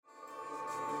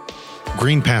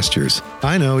green pastures.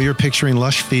 I know you're picturing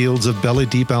lush fields of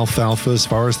belly-deep alfalfa as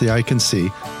far as the eye can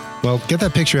see. Well, get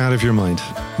that picture out of your mind.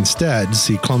 Instead,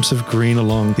 see clumps of green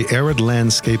along the arid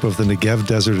landscape of the Negev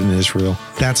Desert in Israel.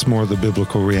 That's more the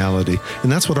biblical reality.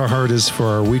 And that's what our heart is for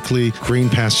our weekly Green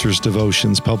Pastures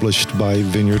devotions published by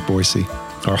Vineyard Boise.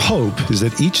 Our hope is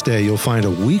that each day you'll find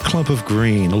a wee clump of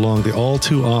green along the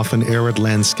all-too-often arid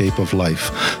landscape of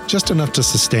life, just enough to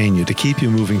sustain you, to keep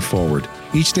you moving forward.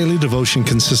 Each daily devotion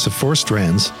consists of 4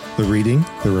 strands: the reading,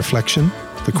 the reflection,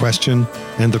 the question,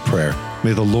 and the prayer.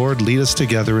 May the Lord lead us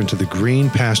together into the green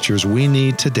pastures we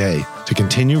need today to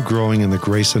continue growing in the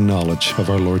grace and knowledge of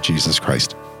our Lord Jesus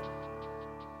Christ.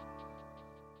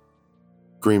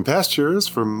 Green Pastures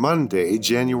for Monday,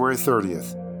 January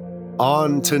 30th.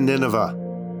 On to Nineveh.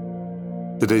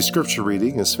 Today's scripture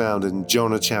reading is found in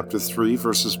Jonah chapter 3,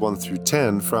 verses 1 through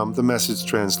 10 from the Message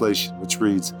translation, which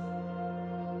reads,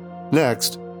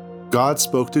 Next, God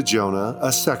spoke to Jonah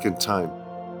a second time.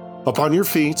 Upon your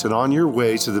feet and on your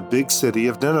way to the big city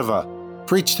of Nineveh.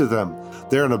 Preach to them.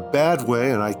 They're in a bad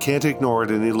way and I can't ignore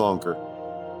it any longer.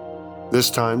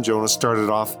 This time, Jonah started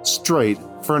off straight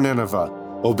for Nineveh,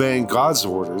 obeying God's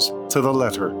orders to the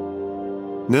letter.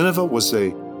 Nineveh was a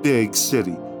big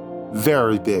city,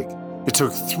 very big. It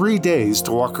took 3 days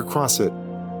to walk across it.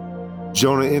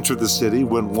 Jonah entered the city,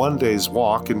 went 1 day's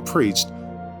walk, and preached,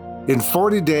 In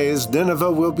 40 days,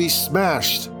 Nineveh will be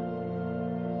smashed.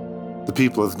 The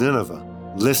people of Nineveh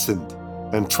listened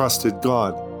and trusted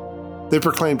God. They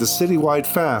proclaimed a citywide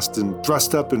fast and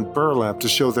dressed up in burlap to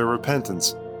show their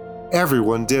repentance.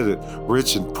 Everyone did it,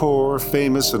 rich and poor,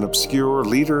 famous and obscure,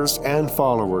 leaders and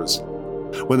followers.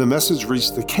 When the message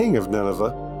reached the king of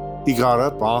Nineveh, he got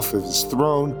up off of his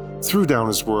throne, threw down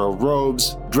his royal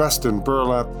robes, dressed in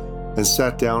burlap, and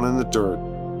sat down in the dirt.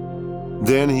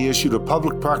 Then he issued a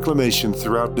public proclamation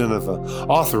throughout Nineveh,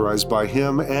 authorized by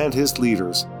him and his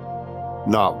leaders.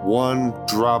 Not one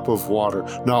drop of water,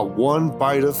 not one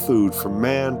bite of food for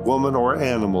man, woman, or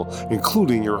animal,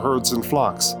 including your herds and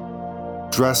flocks.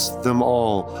 Dress them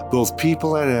all, both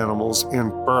people and animals, in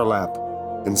burlap,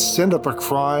 and send up a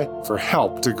cry for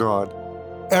help to God.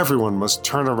 Everyone must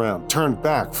turn around, turn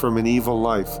back from an evil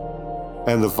life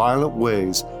and the violent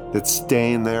ways that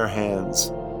stain their hands.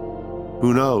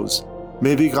 Who knows?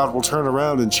 Maybe God will turn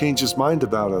around and change his mind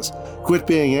about us, quit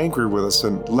being angry with us,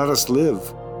 and let us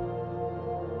live.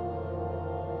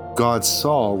 God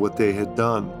saw what they had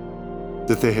done,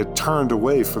 that they had turned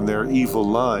away from their evil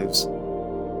lives.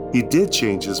 He did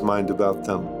change his mind about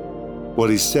them. What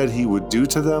he said he would do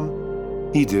to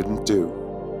them, he didn't do.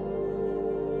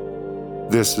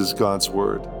 This is God's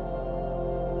word.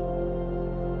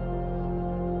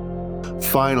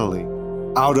 Finally,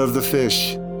 out of the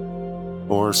fish,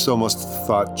 or so must have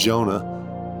thought Jonah,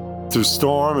 through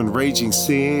storm and raging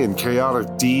sea and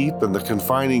chaotic deep and the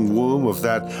confining womb of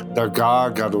that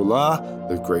Dagah Gadolah,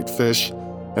 the great fish,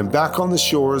 and back on the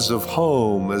shores of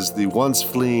home as the once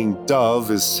fleeing dove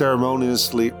is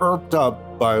ceremoniously erped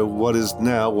up by what is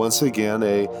now once again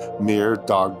a mere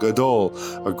Dag Gadol,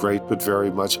 a great but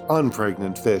very much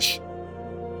unpregnant fish.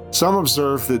 Some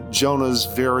observe that Jonah's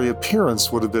very appearance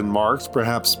would have been marked,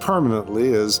 perhaps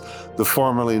permanently, as the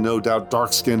formerly no doubt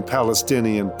dark-skinned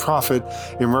Palestinian prophet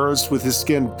emerged with his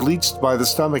skin bleached by the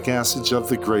stomach acid of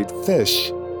the great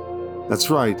fish. That's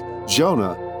right,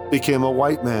 Jonah became a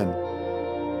white man,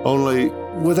 only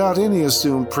without any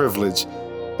assumed privilege,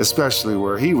 especially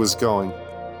where he was going.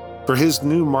 For his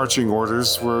new marching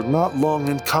orders were not long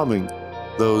in coming,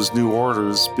 those new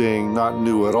orders being not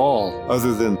new at all,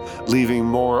 other than leaving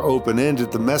more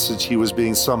open-ended the message he was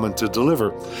being summoned to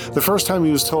deliver. The first time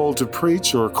he was told to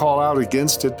preach or call out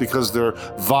against it because their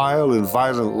vile and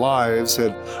violent lives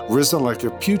had risen like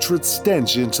a putrid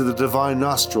stench into the divine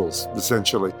nostrils,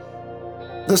 essentially.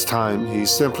 This time he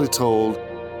simply told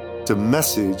to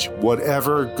message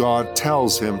whatever God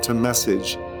tells him to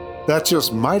message. That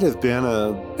just might have been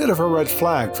a bit of a red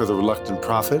flag for the reluctant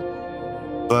prophet,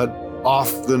 but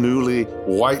off the newly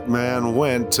white man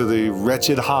went to the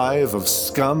wretched hive of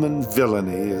scum and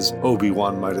villainy, as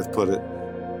Obi-Wan might have put it.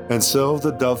 And so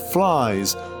the dove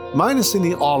flies, minus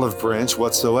any olive branch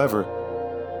whatsoever.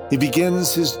 He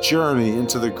begins his journey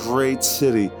into the great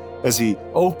city as he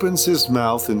opens his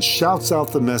mouth and shouts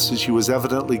out the message he was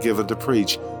evidently given to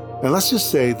preach. And let's just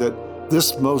say that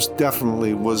this most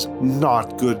definitely was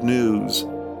not good news.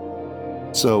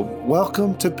 So,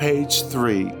 welcome to page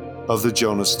 3 of the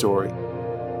Jonah story.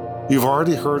 You've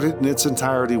already heard it in its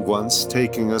entirety once,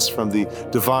 taking us from the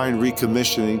divine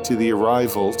recommissioning to the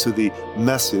arrival, to the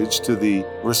message, to the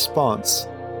response.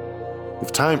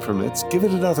 If time permits, give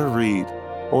it another read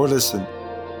or listen,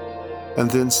 and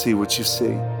then see what you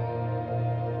see.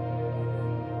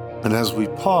 And as we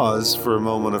pause for a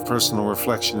moment of personal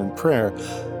reflection and prayer,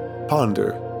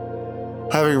 ponder.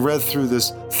 Having read through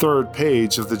this third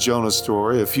page of the Jonah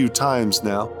story a few times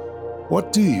now,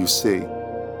 what do you see?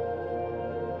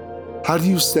 How do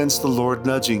you sense the Lord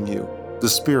nudging you, the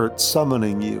Spirit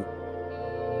summoning you?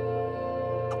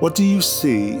 What do you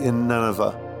see in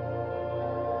Nineveh?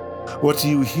 What do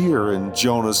you hear in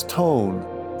Jonah's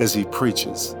tone as he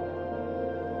preaches?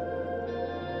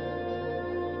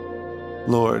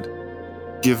 Lord,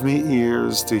 give me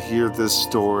ears to hear this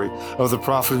story of the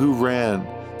prophet who ran,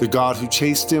 the God who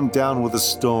chased him down with a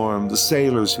storm, the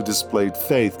sailors who displayed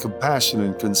faith, compassion,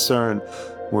 and concern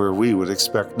where we would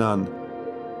expect none,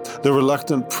 the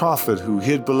reluctant prophet who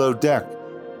hid below deck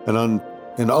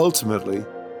and ultimately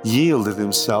yielded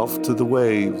himself to the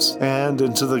waves and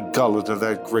into the gullet of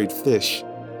that great fish.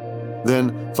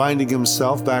 Then, finding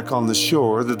himself back on the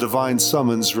shore, the divine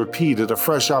summons repeated, a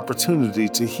fresh opportunity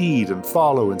to heed and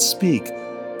follow and speak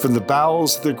from the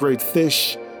bowels of the great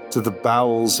fish to the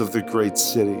bowels of the great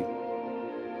city.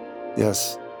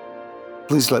 Yes,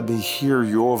 please let me hear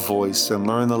your voice and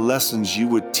learn the lessons you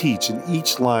would teach in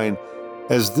each line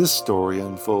as this story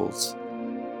unfolds.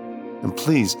 And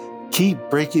please, keep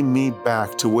breaking me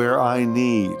back to where I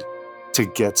need to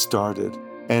get started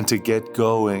and to get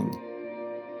going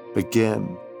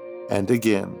again and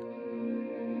again.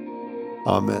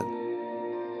 Amen.